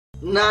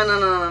না না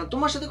না না,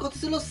 তোমার সাথে কথা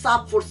ছিল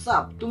সাব ফর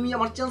সাব। তুমি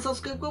আমার চ্যানেল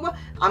সাবস্ক্রাইব করবা,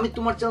 আমি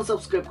তোমার চ্যানেল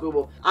সাবস্ক্রাইব করব।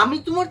 আমি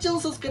তোমার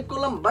চ্যানেল সাবস্ক্রাইব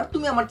করলাম, বাট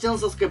তুমি আমার চ্যানেল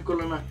সাবস্ক্রাইব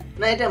করলে না।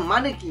 না, এটা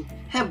মানে কি?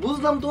 হ্যাঁ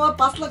বুঝলাম তোমার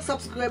 5 লাখ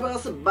সাবস্ক্রাইবার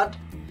আছে, বাট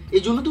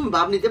এই জন্য তুমি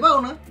ভাব নিতে পারো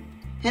না?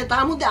 হ্যাঁ,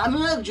 তার মধ্যে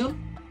আমিও একজন।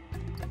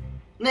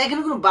 না,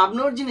 এখানে কোনো ভাব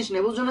নেওয়ার জিনিস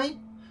নেই, বুঝছো নাই?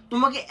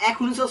 তোমাকে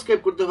এখনই সাবস্ক্রাইব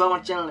করতে হবে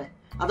আমার চ্যানেলে,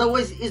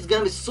 otherwise it's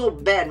gonna be so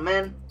bad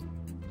man.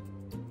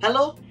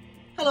 Hello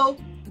hello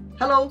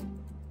hello,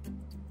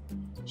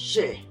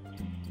 shit,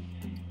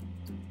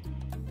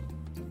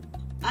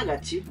 I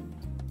got you.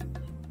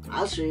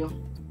 I'll show you.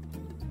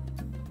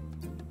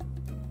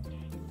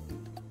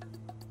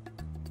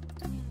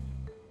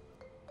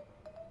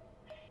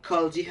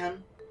 Call Jihan.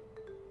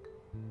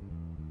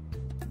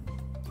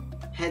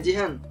 হ্যাঁ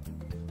জিহান,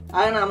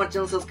 আরে না, আমার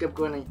চ্যানেল সাবস্ক্রাইব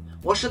করে নাই।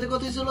 ওর সাথে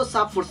কথা ছিল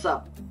সাব ফর সাব।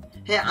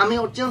 হ্যাঁ, আমি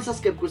ওর চ্যানেল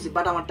সাবস্ক্রাইব করছি,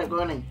 বাট আমারটা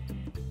করে নাই।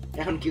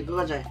 এখন কি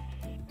করা যায়?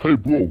 Hey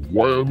bro,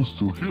 why am I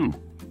still here?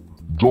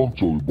 Don't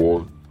worry boy,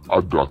 I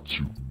got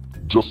you.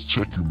 Just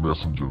check your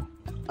messenger.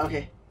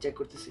 Okay, check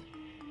করতেছি।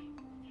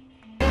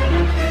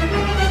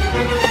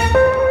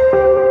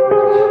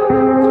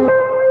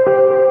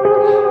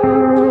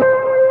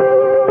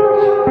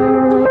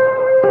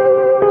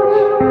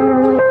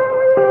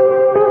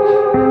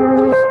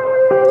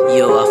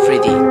 Yo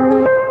Afridi,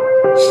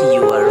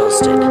 you are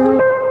roasted.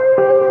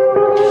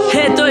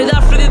 Hey Tawhid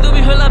Afridi,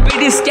 তুমি হলা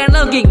BD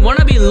scandal king,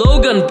 wanna be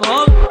Logan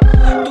Paul?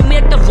 তুমি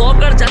একটা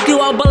vlogger জাতীয়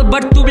আবাল,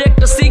 but তুমি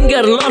একটা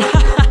singer লল।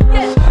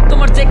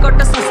 তোমার যে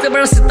কটা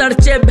সাবস্ক্রাইবার আছে তার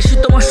চেয়ে বেশি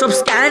তোমার সব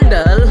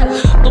স্ক্যান্ডাল।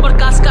 তোমার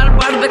কাজ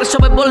কারবার দেখে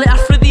সবাই বলে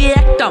আফ্রিদি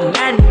একটা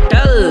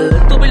মেন্টাল।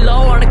 তুমি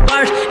লও অনেক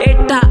পার্ট,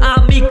 এটা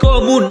আমি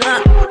কমু না।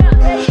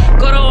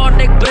 করো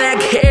অনেক ব্র্যাগ,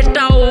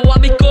 এটাও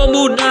আমি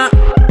কমু না।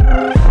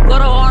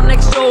 করো অনেক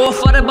শো অফ,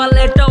 আরে বাল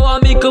এটাও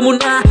আমি কমু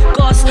না।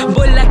 কস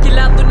বললা কি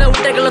লাভ, দুনিয়া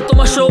উঠে গেল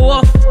তোমার শো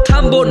অফ,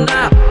 থামবো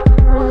না।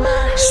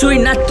 শুই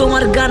না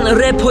তোমার গান,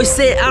 র্যাপ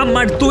হইছে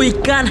আমার 2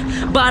 কান।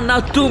 বানাও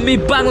তুমি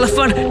Bangla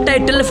fun,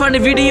 title funny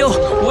video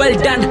well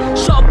done.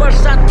 সবার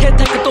সাথে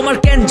থাকে তোমার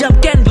ক্যান জাম,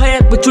 ক্যান ভাই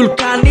এক চুল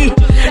কানি।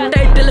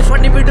 টাইটেল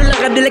ফানি ভিডিও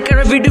লাগা দিলে কেন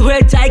ভিডিও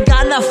হয়ে যায়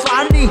গানা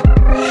ফানি।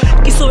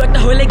 কিছু একটা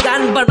হইলে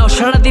গান বানাও,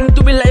 সারাদিন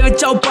তুমি লাইভে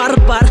চাও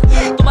বারবার।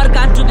 তোমার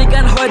গান যদি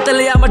গান হয়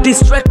তাহলে আমার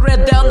ডিস্ট্র্যাক্ট করে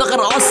দেওয়া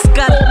দরকার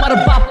অস্কার। তোমার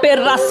বাপের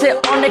আছে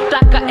অনেক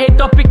টাকা, এই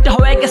টপিকটা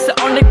হয়ে গেছে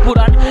অনেক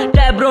পুরান।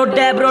 ড্যাব্রো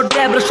ড্যাব্রো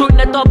ড্যাব্রো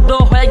শুনে তব্দ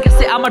হয়ে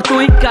গেছে আমার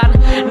 2 কান।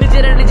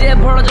 নিজেরা নিজে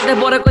বড় যাতে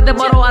বড় করতে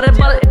পারো, আরে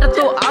বল